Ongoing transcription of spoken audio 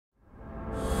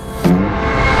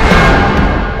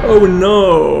Oh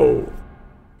no!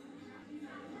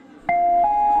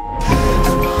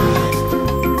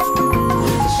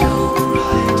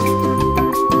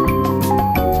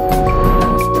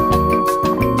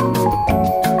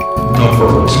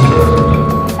 Number 10.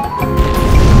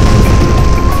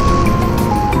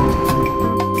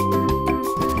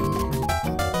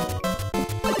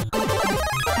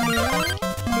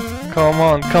 Come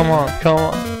on, come on, come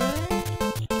on.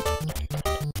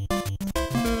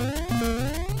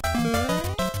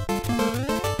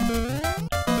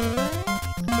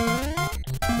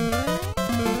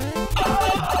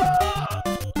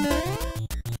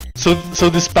 So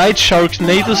despite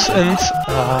Sharknadoes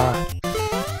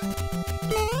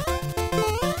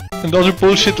and other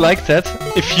bullshit like that,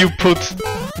 if you put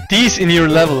these in your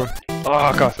level,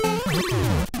 oh god.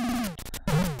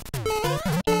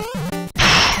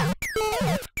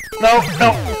 No,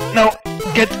 no, no,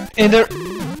 get in there.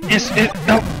 Yes,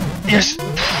 no, yes.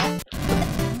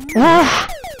 Woo.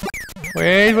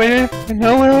 Wait,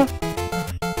 no.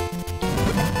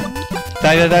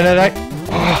 Die.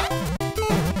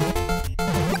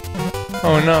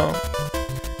 Oh no.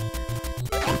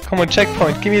 Come on,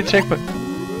 checkpoint, give me a checkpoint.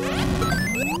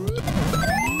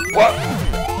 What?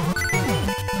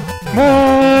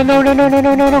 No. No.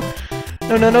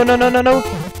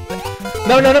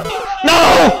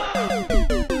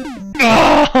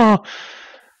 Oh!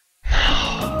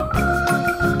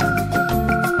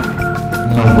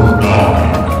 Number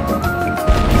 9.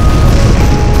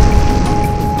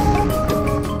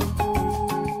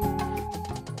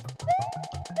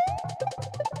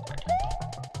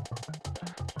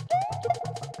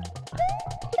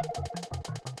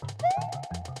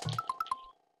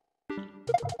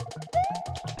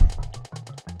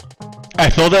 I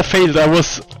thought I failed, I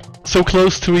was so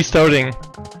close to restarting.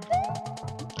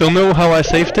 Don't know how I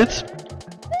saved it,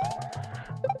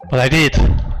 but I did.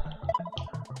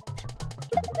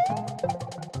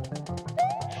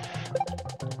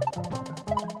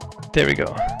 There we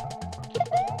go.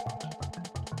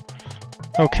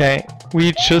 Okay,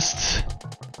 we just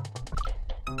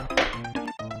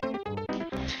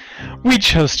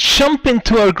jump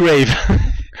into our grave.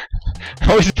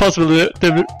 How is it possible that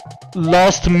the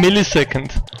last millisecond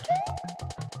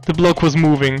the block was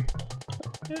moving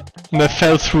and I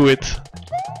fell through it?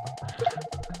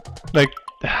 Like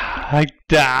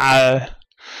that.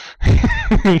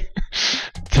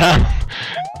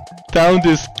 down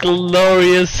this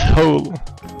glorious hole.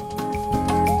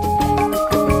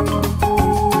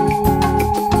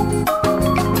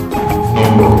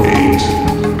 Number 8.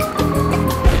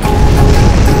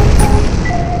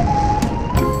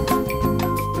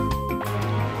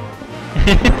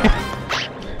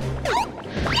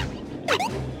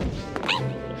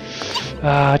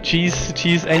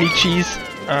 Cheese, any cheese?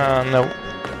 No.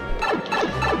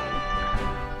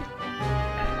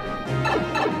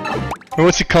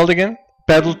 What's it called again?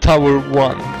 Battle Tower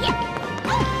 1.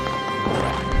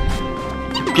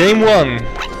 Game 1.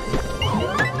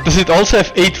 Does it also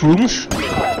have 8 rooms?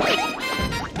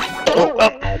 Oh,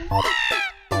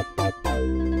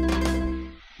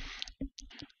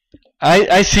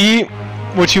 I see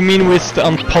what you mean with the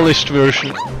unpolished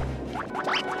version.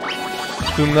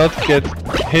 Do not get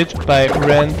hit by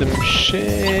random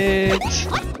shit.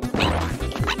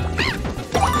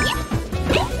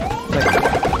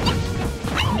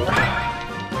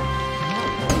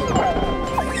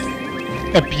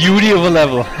 A beauty of a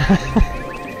level.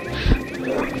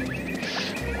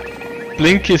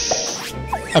 Blink is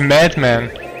a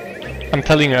madman. I'm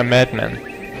telling you, a madman.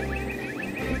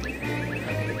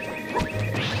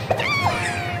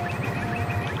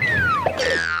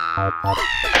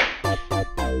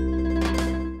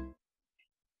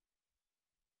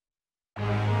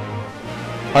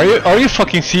 Are you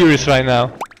fucking serious right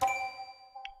now?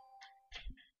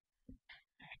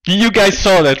 You guys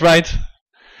saw that, right?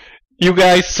 You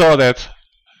guys saw that.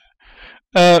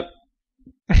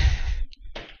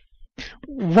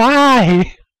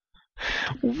 Why?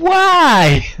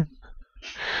 Why?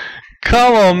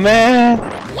 Come on, man.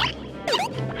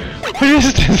 What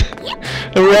is this?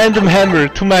 A random hammer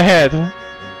to my head.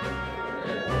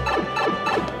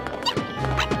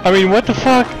 I mean, what the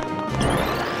fuck?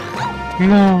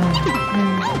 No.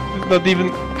 There's not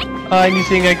even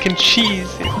anything I can cheese.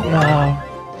 No.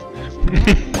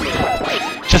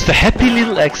 Just a happy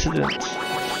little accident.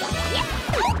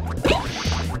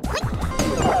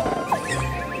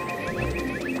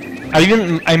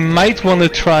 I might wanna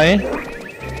try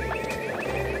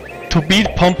to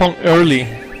beat Pom Pom early.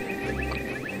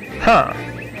 Huh.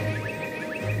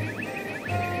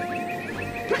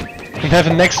 And have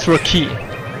an extra key.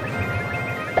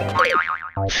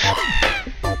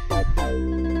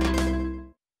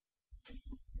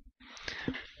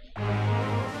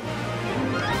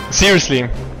 Seriously.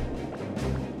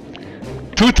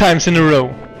 2 times in a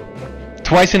row.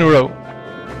 Twice in a row.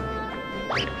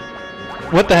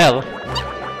 What the hell?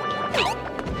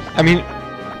 I mean...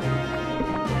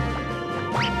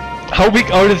 How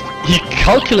big are the... He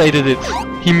calculated it.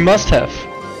 He must have.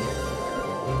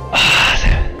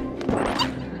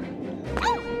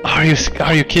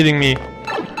 Are you kidding me?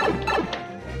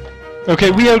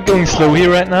 Okay, we are going slow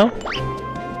here right now.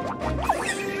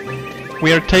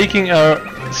 We are taking our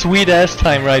sweet ass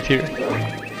time right here.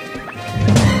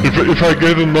 If I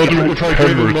get another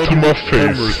hammer to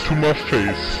my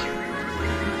face,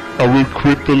 I will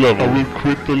quit the level.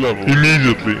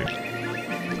 Immediately.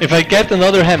 If I get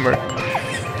another hammer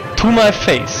to my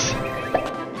face.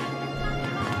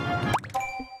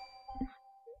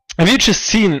 Have you just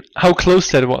seen how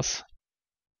close that was?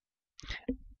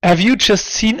 Have you just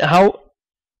seen how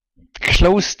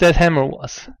close that hammer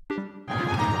was?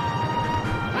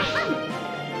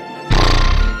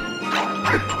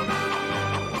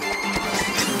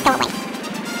 Go away.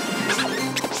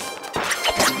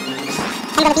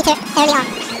 I'm gonna beat her early on,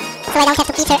 so I don't have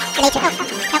to beat her later.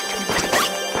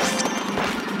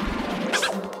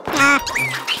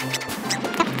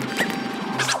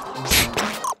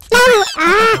 Oh, no. No!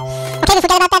 Okay, we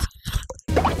forget about that.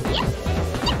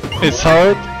 It's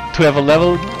hard to have a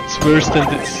level that's worse than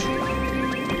this.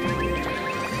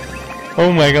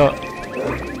 Oh my god.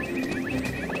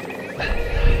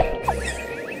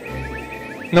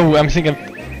 No, I'm thinking...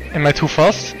 Am I too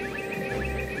fast?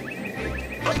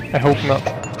 I hope not.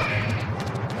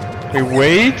 We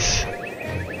wait.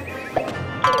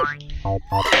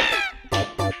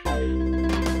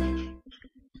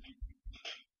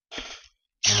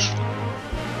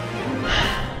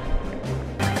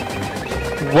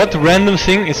 What random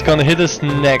thing is gonna hit us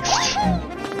next?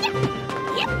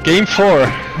 Game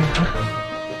 4.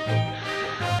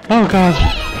 Oh god.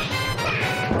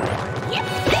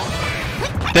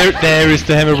 There is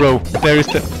the hammer, bro. There is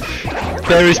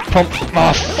pump.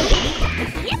 Oh.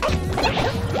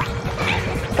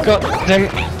 God damn.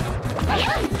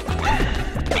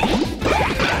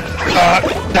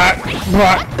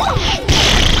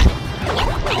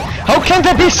 How can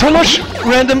there be so much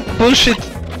random bullshit?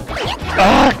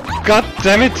 Ah, god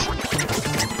damn it!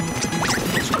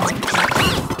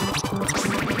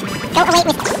 Go away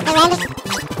with the random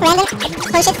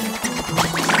bullshit.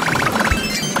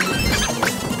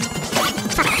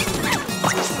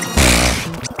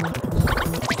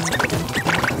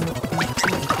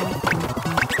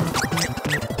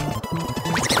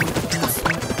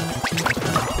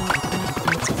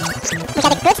 We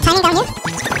got a good timing down here.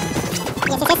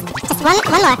 Yes, it is. Just one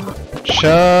more.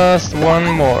 Just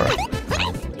one more.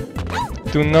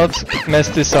 Do not mess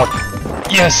this up.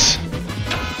 Yes!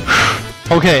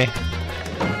 Okay.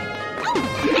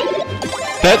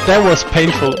 That was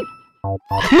painful.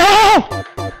 No!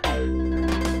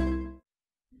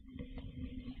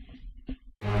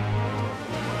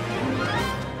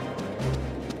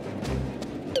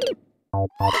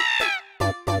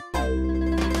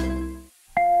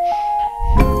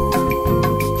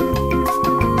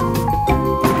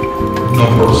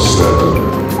 Number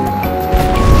 7.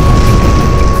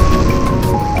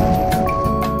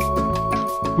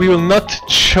 We will not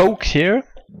choke here.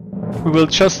 We will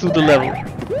just do the level.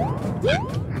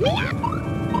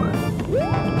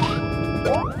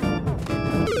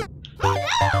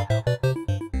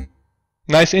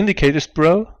 Nice indicators,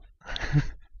 bro.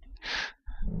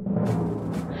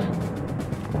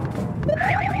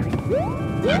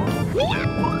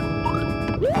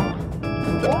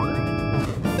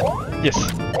 Yes.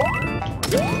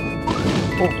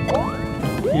 Oh.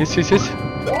 Yes, yes, yes.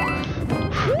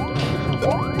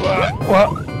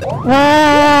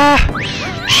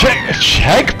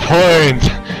 Checkpoint!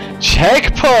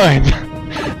 Checkpoint!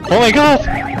 Oh my god!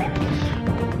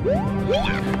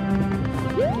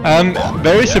 I'm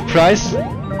very surprised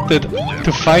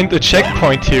to find a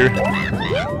checkpoint here.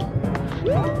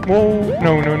 Whoa!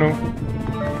 No, no, no.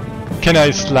 Can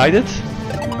I slide it?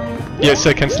 Yes,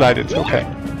 I can slide it. Okay.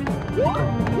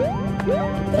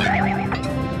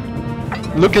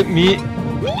 Look at me.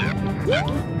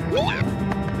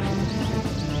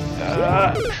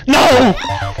 No!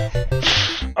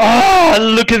 Ah,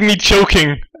 look at me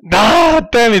choking. Ah,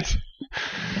 damn it.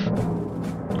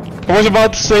 I was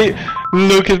about to say,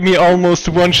 look at me almost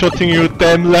one-shotting your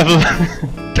damn level.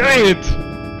 Dang it.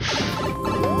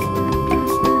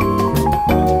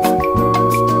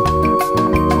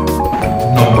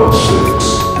 Number 6.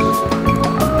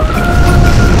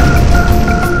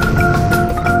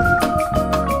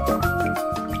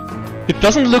 It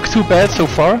doesn't look too bad so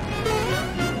far.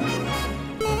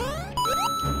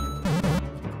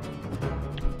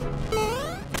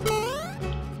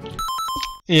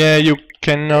 Yeah, you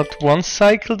cannot one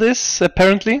cycle this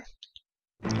apparently.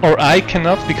 Or I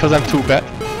cannot because I'm too bad.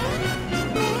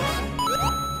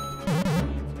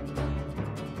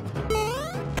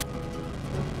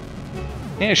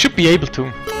 Yeah, should be able to.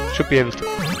 Should be able to.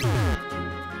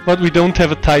 But we don't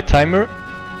have a tight timer,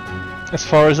 as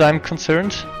far as I'm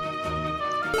concerned.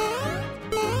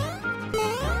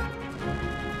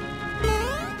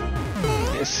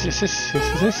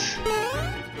 Yes.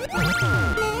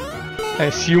 I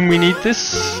assume we need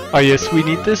this. Ah, yes, we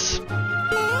need this.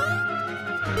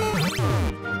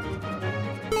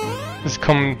 Let's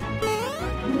come.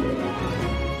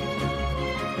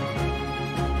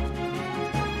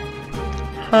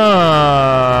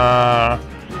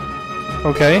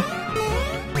 Okay.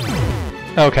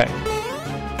 Okay.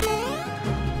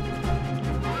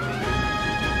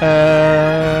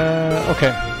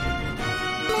 Okay.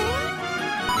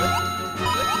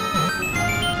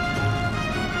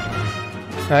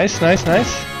 Nice.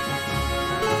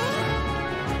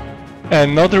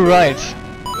 Another ride.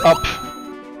 Up.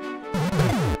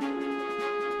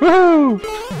 Woohoo!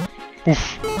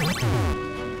 Oof.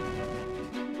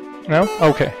 No?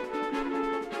 Okay.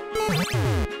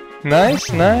 Nice.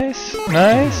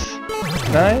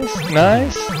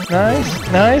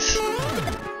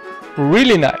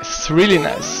 Really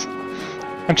nice.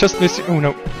 I'm just missing. Oh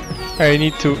no. I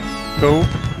need to go,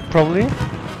 probably.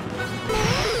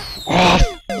 Oh,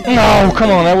 no,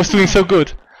 come on, I was doing so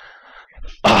good.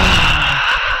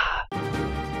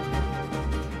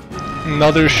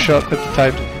 Another shot at the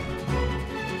title.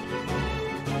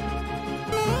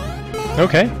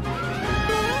 Okay.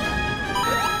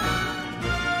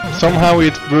 Somehow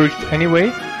it worked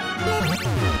anyway.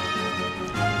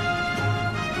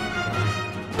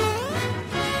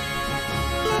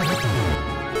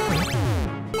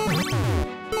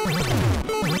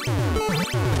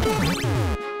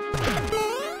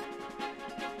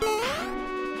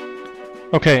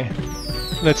 Okay,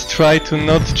 let's try to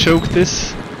not choke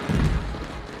this.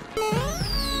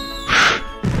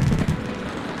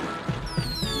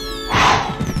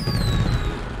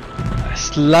 A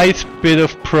slight bit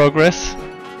of progress.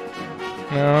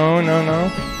 No. No!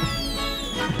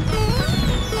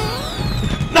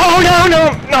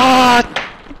 Ah,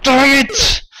 damn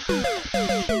it!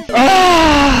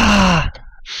 Ah!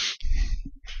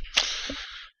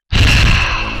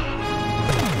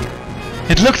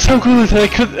 It looked so good. I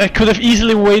could have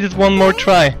easily waited one more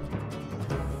try.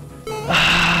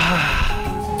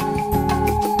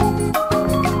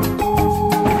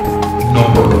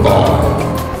 Number 5.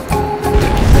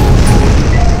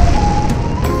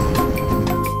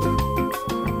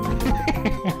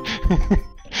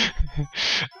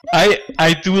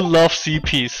 I do love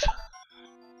CPs.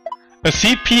 A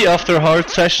CP after a hard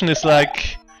session is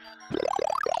like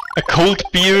a cold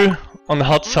beer on a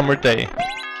hot summer day.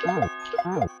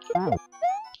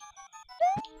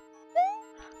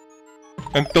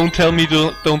 And don't tell me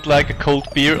you don't like a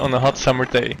cold beer on a hot summer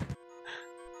day.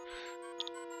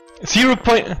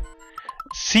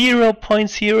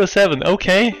 0.07,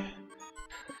 okay.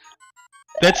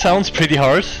 That sounds pretty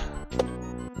hard.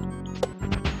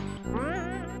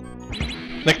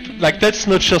 Like that's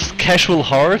not just casual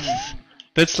hard,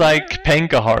 that's like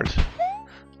Penga hard.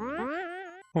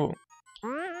 Oh.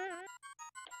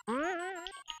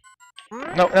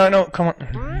 No, come on.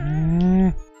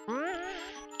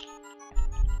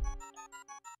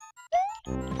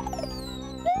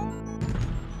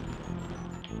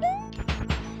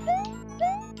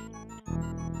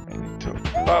 I need to...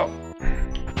 Oh.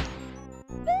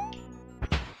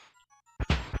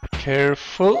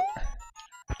 Careful.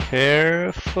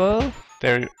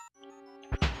 There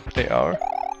they are.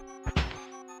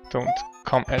 Don't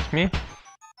come at me.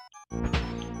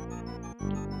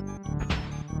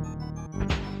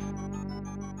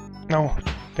 No,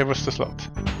 there was the slot.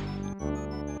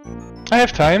 I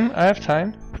have time.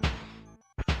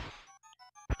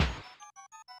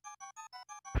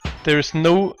 There is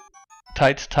no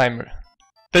tight timer.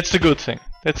 That's the good thing.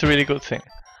 That's a really good thing.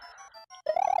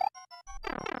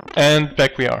 And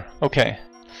back we are. Okay.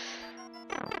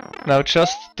 Now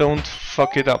just don't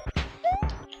fuck it up.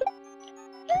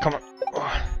 Come on.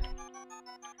 Oh.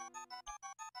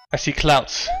 I see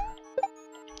clouds.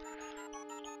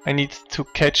 I need to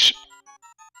catch...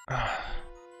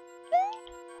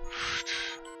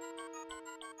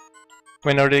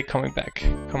 When are they coming back?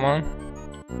 Come on.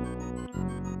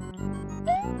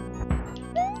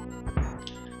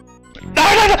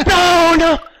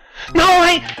 No,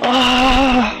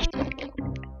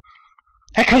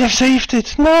 I could have saved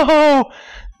it. No.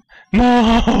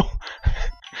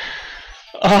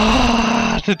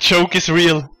 Ah, the joke is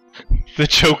real. The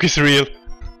joke is real.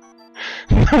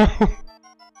 No.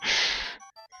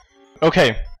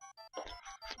 Okay.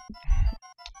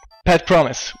 Pat,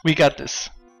 promise, we got this.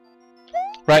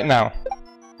 Right now.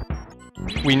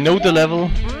 We know the level.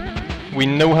 We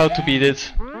know how to beat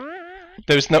it.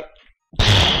 There's no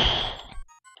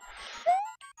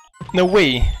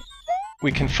way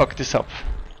we can fuck this up.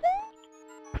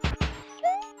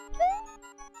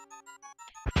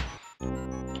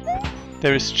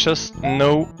 There is just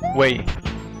no way.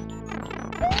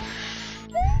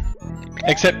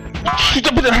 Except...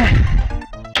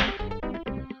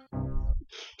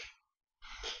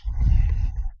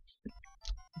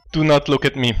 Do not look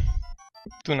at me.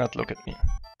 Do not look at me.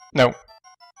 No.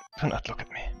 Do not look at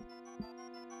me.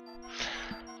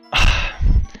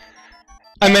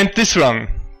 I meant this run.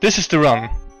 This is the run.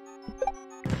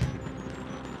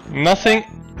 Nothing,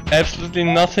 absolutely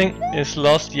nothing is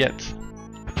lost yet.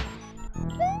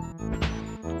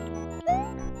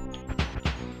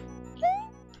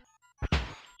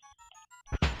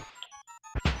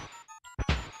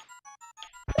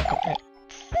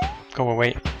 Go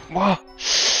away. Whoa.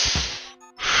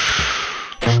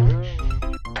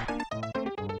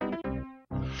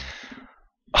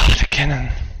 Oh, the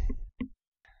cannon.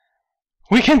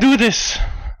 We can do this!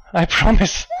 I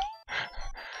promise!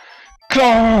 Come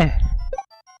on!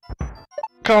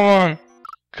 Come on!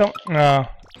 Come... No.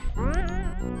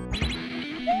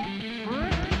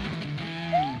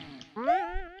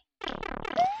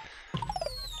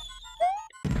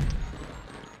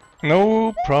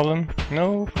 No problem.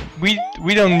 No... We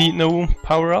don't need no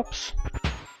power-ups.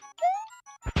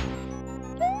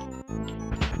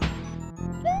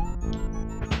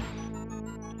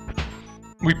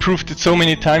 We proved it so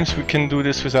many times we can do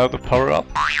this without a power-up.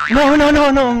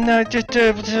 No, just...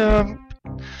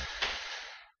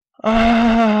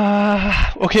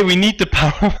 okay, we need the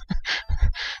power.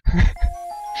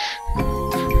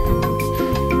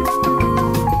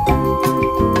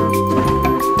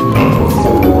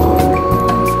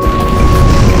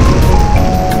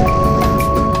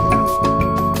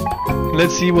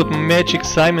 Let's see what Magic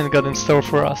Simon got in store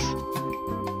for us.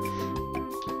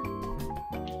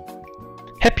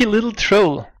 Happy little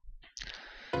troll.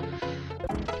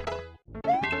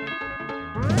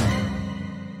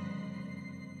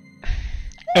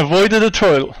 Avoided a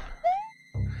toil.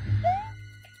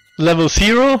 Level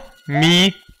 0,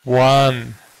 me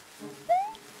 1.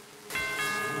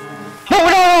 Oh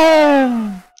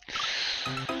no!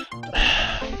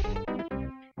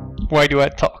 Why do I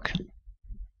talk?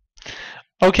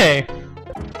 Okay.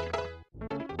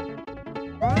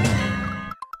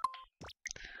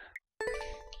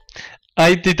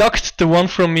 I deduct the 1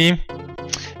 from me.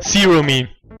 0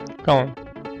 me. Come on.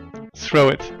 Throw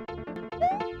it.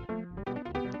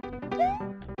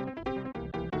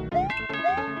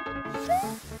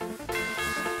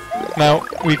 Now,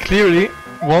 we clearly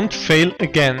won't fail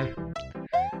again.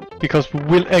 Because we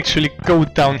will actually go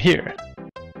down here.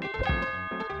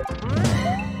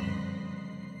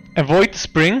 Avoid the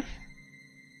spring?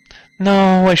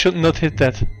 No, I should not hit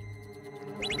that.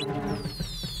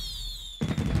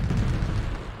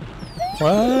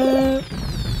 What?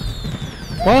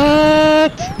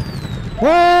 What?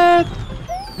 What?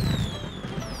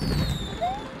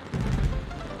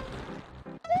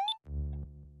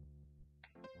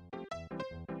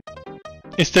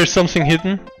 Is there something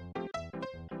hidden?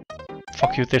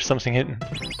 Fuck you, there's something hidden.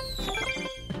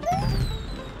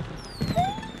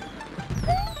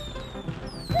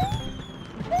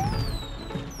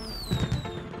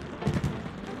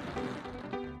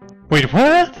 Wait,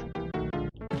 what?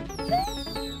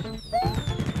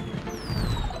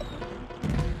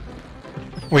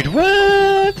 Wait,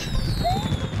 what?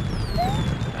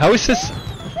 How is this?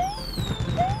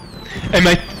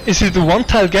 Is it a one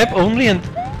tile gap only and...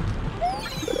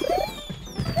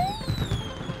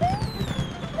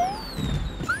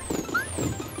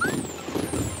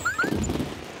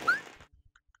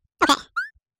 Okay.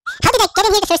 How did I get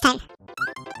in here the first time?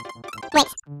 Wait.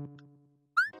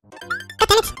 God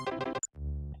damn it.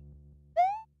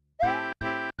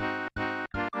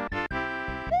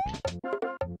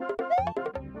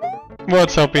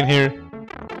 What's up in here?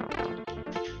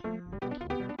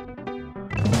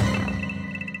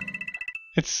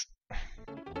 It's...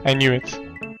 I knew it.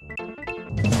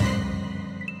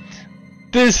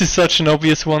 This is such an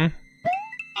obvious one.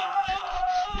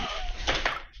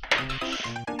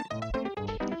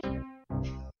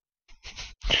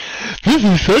 This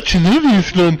is such an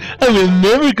obvious one. I will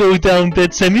never go down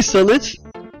that semi-solid.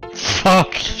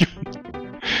 Fuck you.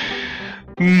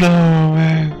 No,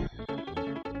 man.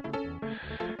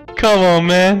 Come on,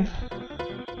 man.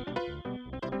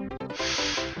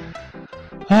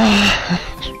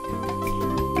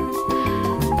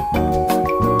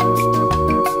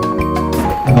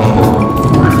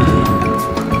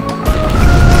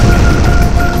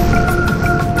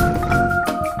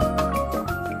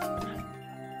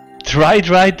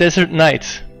 Dry desert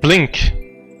night. Blink.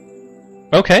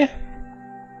 Okay.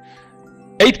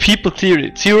 8 people cleared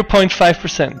it.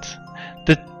 0.5%.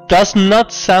 That does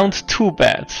not sound too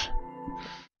bad.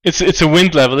 It's a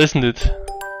wind level, isn't it?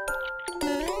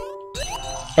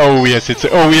 Oh yes, it's a,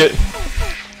 oh yeah.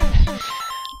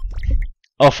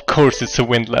 Of course it's a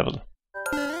wind level.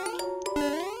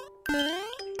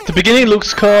 The beginning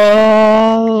looks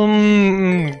calm.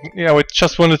 Yeah, I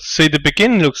just wanted to say the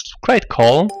beginning looks quite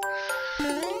calm.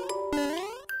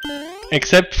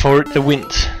 Except for the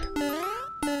wind.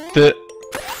 The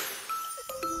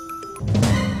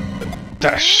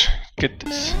dash. Get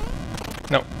this.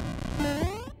 No.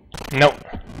 No.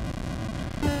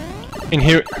 In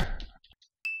here.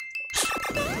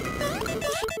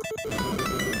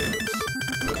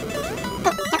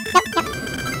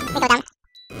 We go down.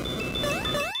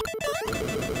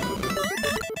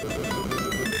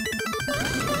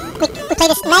 We play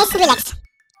this nice and relaxed.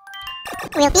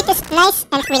 We'll beat this nice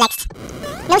and relaxed.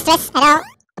 No stress at all.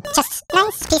 Just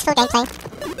nice, peaceful gameplay.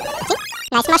 See?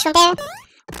 Nice mushroom there.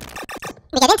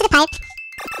 We get into the pipe.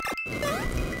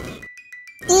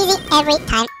 Easy every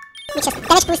time. We just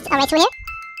damage boost our way through here.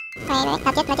 Wait,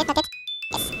 not yet.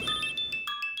 Yes.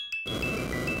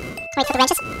 Wait for the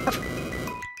branches. Oof.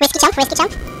 Risky jump.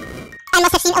 I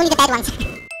must have seen only the bad ones.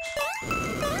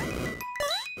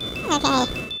 Okay.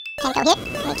 Can't go here.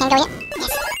 We can go here.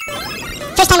 Yes.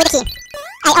 First time with the key.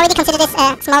 I already consider this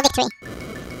a small victory.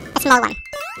 A small one.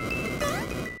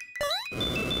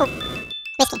 Oh.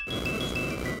 Risky.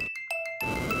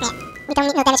 Yeah. We don't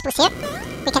need no damage boost here.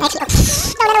 We can actually...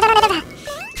 Oh.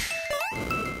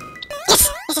 No. Yes.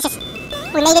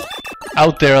 We made it.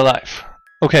 Out there alive.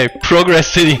 Okay, Progress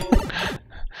City.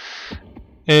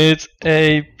 It's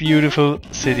a beautiful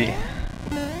city.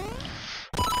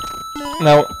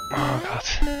 Now, oh god.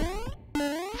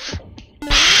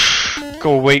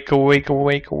 Go away.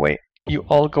 You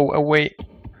all go away.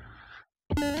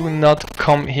 Do not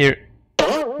come here.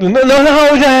 No,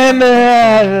 damn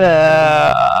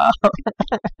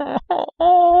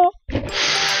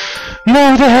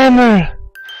No, the hammer!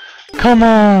 Come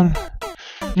on!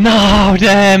 No,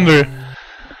 the hammer!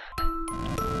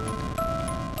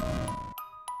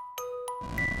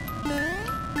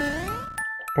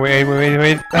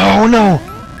 Wait. Oh no!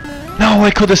 No,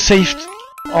 I could have saved.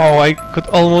 Oh, I could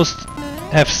almost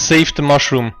have saved the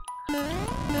mushroom.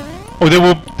 Oh,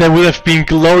 that would have been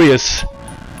glorious.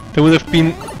 That would have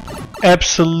been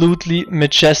absolutely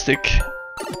majestic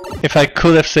if I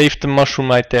could have saved the mushroom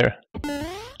right there.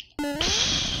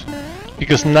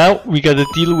 Because now we gotta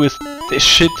deal with this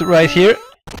shit right here.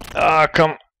 Ah,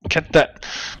 come, get that.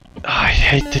 Oh, I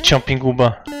hate the jumping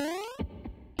gooba.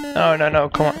 No,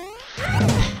 come on.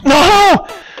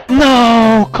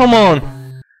 No, come on.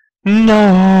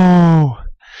 No.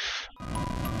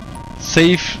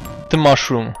 Save the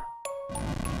mushroom.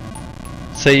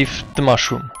 Save the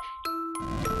mushroom.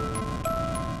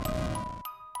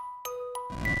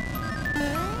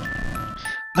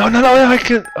 No, I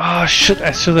could. Oh, shit,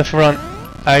 I should have run.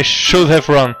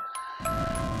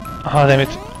 Oh, damn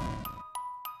it.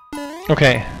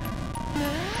 Okay.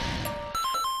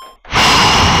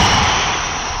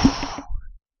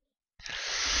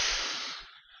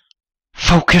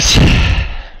 Focus.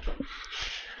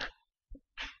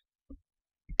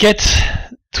 Get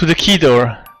to the key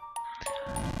door.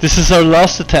 This is our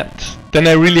last attempt. Then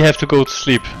I really have to go to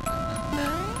sleep.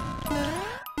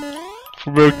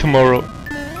 For work tomorrow.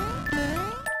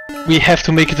 We have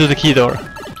to make it to the key door.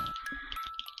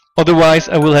 Otherwise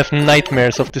I will have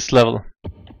nightmares of this level.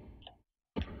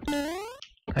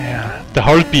 Yeah, the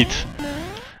heartbeat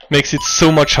makes it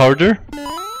so much harder.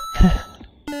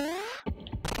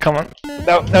 Come on.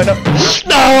 No! No!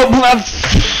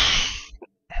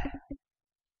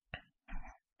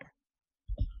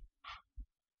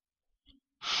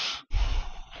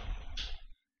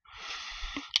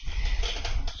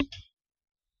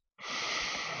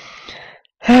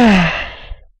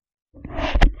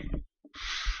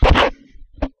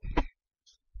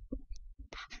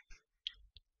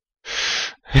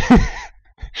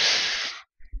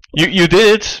 You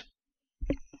did it.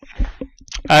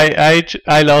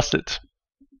 I lost it.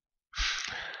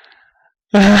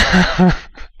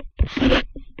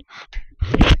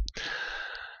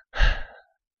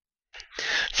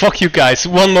 Fuck you guys,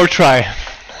 one more try.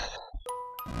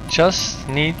 Just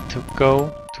need to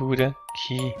go to the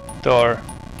key door.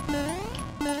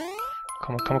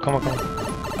 Come on.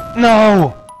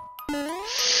 No!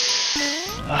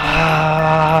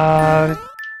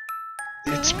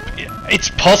 It's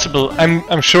possible.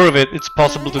 I'm sure of it. It's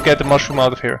possible to get the mushroom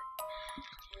out of here.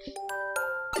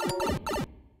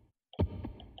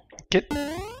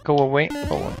 Go away.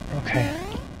 Oh, okay.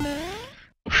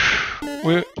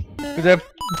 We're there.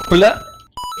 Blah.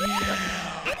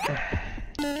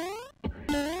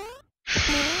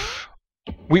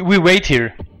 We wait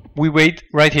here. We wait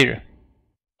right here.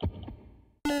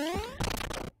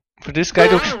 For this guy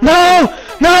to... No!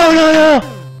 No, no, no!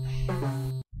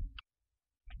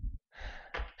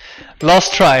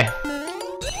 Last try.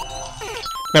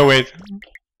 No, wait.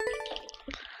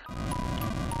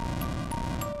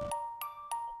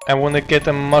 I wanna get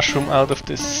a mushroom out of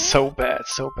this so bad,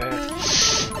 so bad.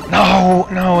 No,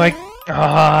 no,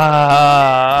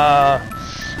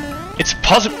 it's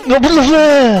possible. No, blah,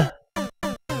 blah.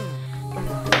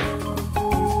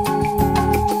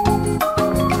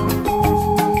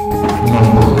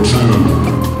 Number 2.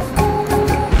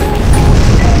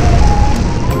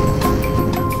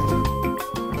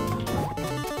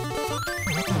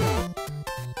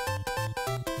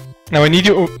 Now I need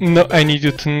you. No, I need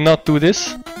you to not do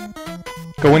this.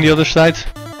 Go on the other side,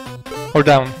 or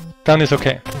down. Down is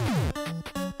okay.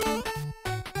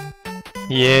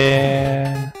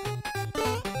 Yeah.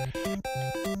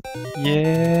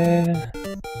 Yeah.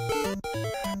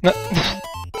 No.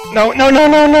 No, no, no,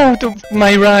 no, no! To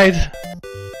my right.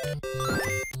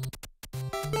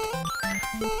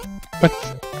 But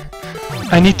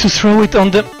I need to throw it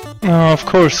on the. Oh, of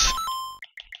course.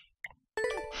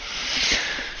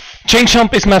 Chain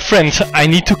jump is my friend. I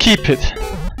need to keep it.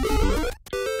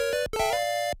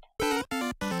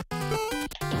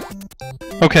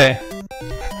 Okay.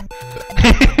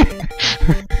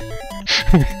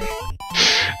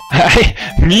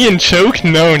 Me and Choke?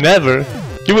 No, never.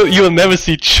 You will never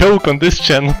see Choke on this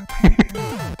channel.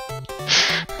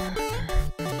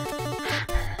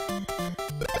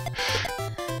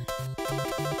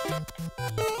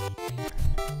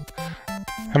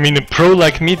 I mean, a pro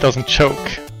like me doesn't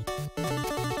choke.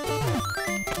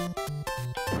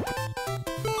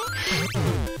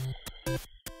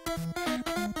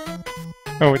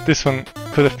 Oh, this one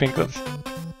could have been good.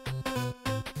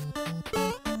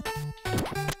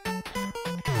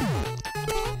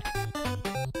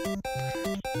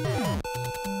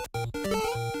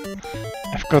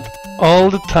 I've got all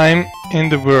the time in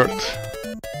the world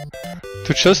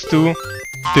to just do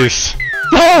this.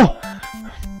 No!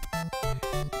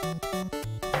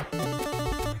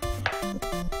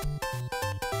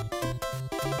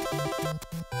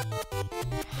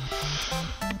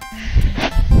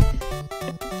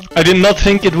 I did not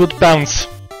think it would bounce.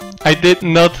 I did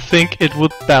not think it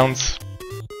would bounce.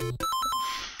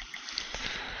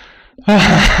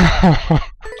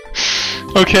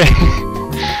 Okay.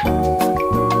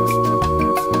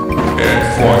 And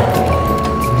fight.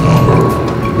 Number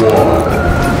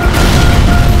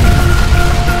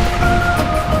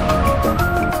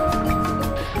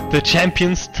 1. The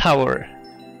Champion's Tower.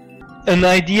 An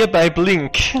idea by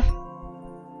Blink.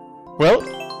 Well,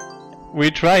 we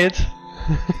try it.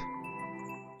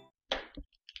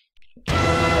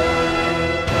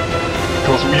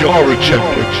 Because we are a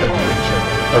champion,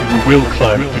 and we will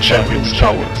climb the champion's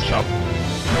tower.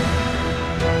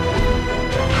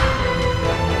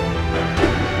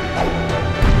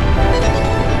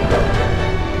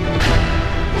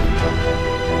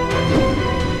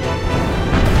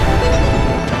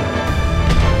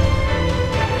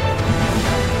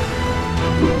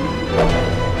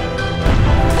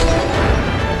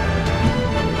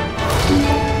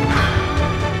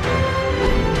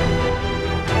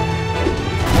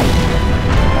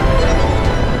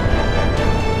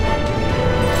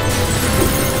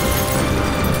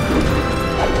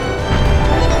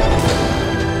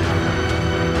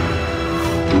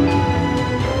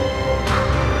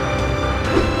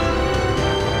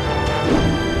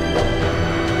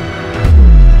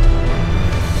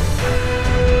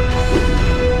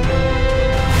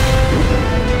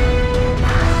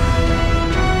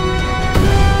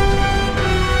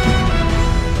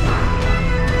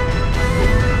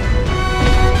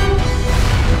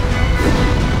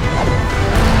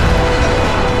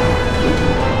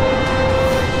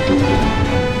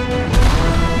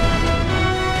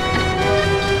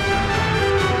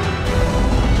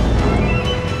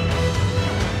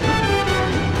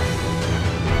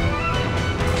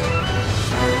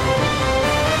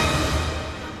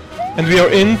 And we are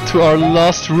into our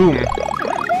last room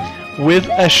with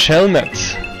a shellnet.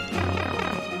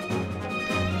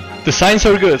 The signs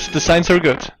are good, the signs are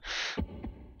good.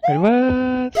 Wait,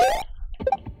 what?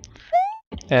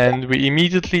 And we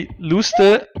immediately lose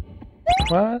the...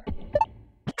 What?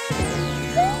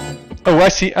 Oh, I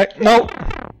see, no!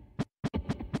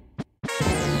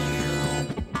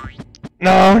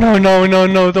 No, no, no, no,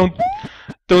 no,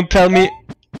 don't tell me...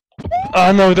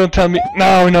 Ah, no, don't tell me.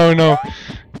 No, no, no.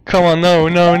 Come on, no,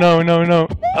 no, no, no, no.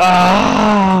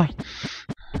 Ah!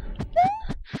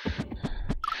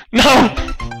 No!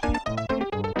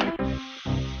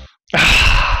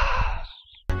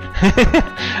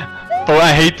 Oh,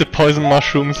 I hate the poison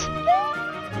mushrooms.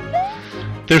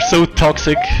 They're so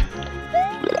toxic.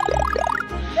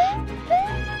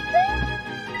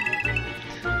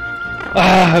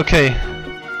 Ah, okay.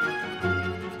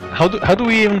 How do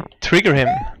we even trigger him?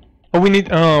 Oh, we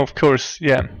need. Oh, of course.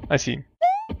 Yeah, I see.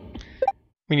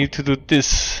 We need to do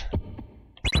this.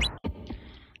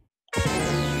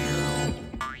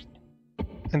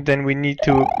 And then we need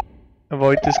to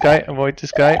avoid this guy. Avoid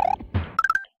this guy.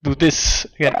 Do this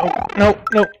again. Oh, no,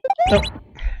 no, no.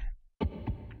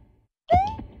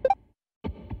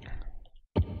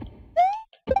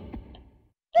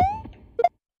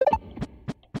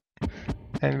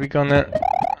 And we're gonna...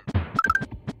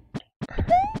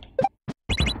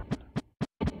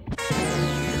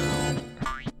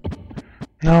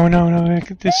 No, no, no,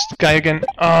 this guy again.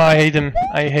 Oh, I hate him.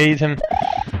 I hate him.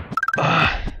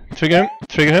 Trigger him.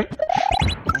 Trigger him.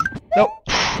 No.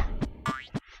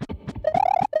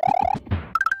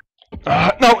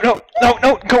 No, no, no,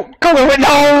 no, go away,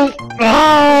 no!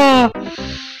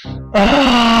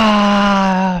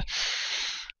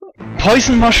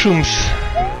 Poison mushrooms.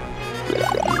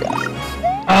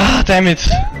 Ah, damn it.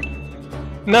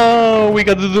 No, we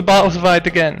gotta do the boss fight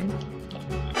again.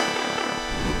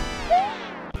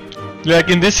 Like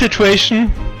in this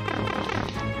situation,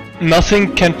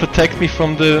 nothing can protect me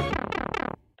from the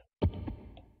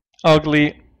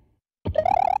ugly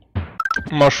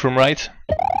mushroom, right?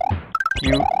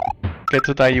 You get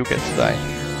to die, you get to die.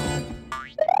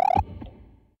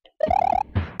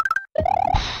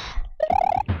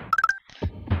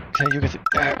 Okay, you get to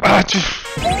die.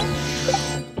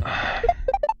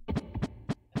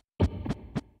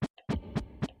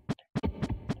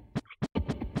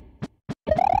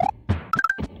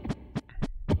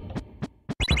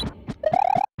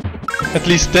 At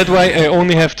least that way I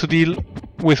only have to deal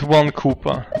with one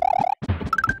Koopa.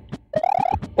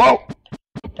 Whoa!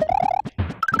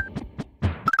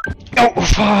 Oh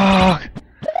fuck!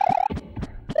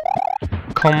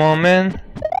 Come on, man.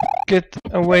 Get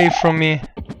away from me.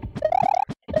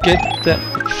 Get the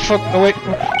fuck away.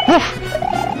 Woof.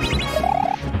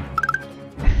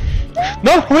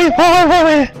 No, wait,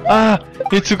 wait. Ah,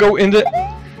 need to go in the...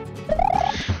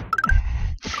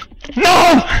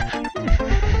 No!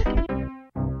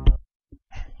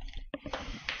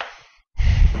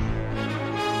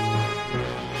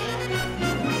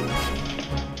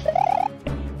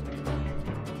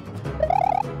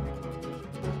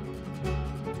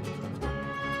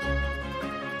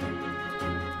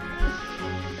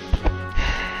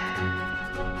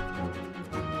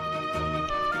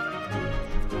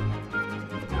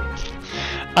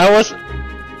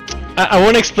 I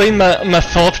want to explain my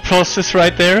thought process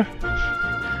right there.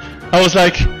 I was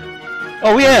like,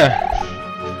 oh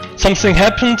yeah, something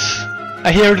happened,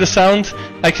 I hear the sound,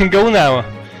 I can go now.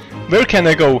 Where can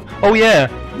I go? Oh yeah,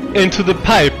 into the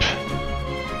pipe.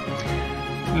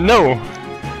 No,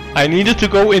 I needed to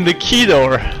go in the key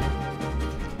door.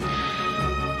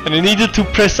 And I needed to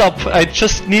press up, I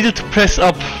just needed to press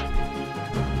up.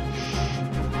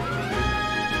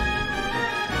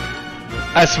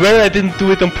 I swear I didn't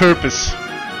do it on purpose.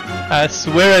 I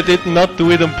swear I did not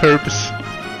do it on purpose.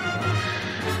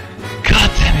 God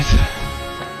damn it.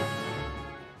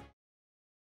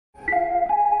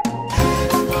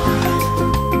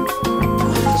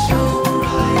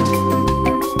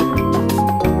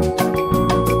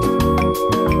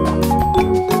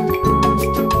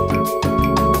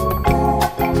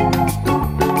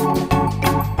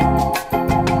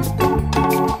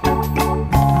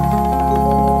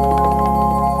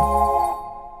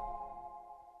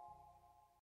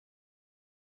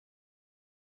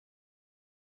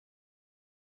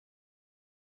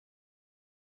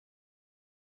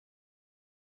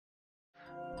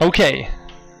 Okay,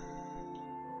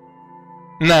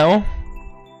 now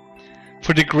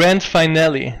for the grand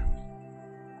finale.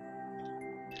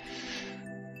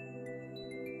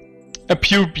 A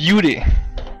pure beauty,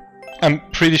 I'm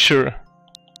pretty sure.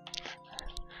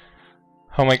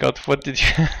 Oh my god, what did you...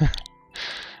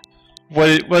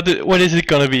 what is it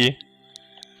gonna be?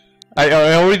 I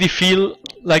already feel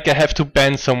like I have to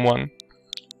ban someone.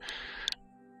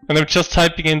 And I'm just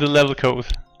typing in the level code.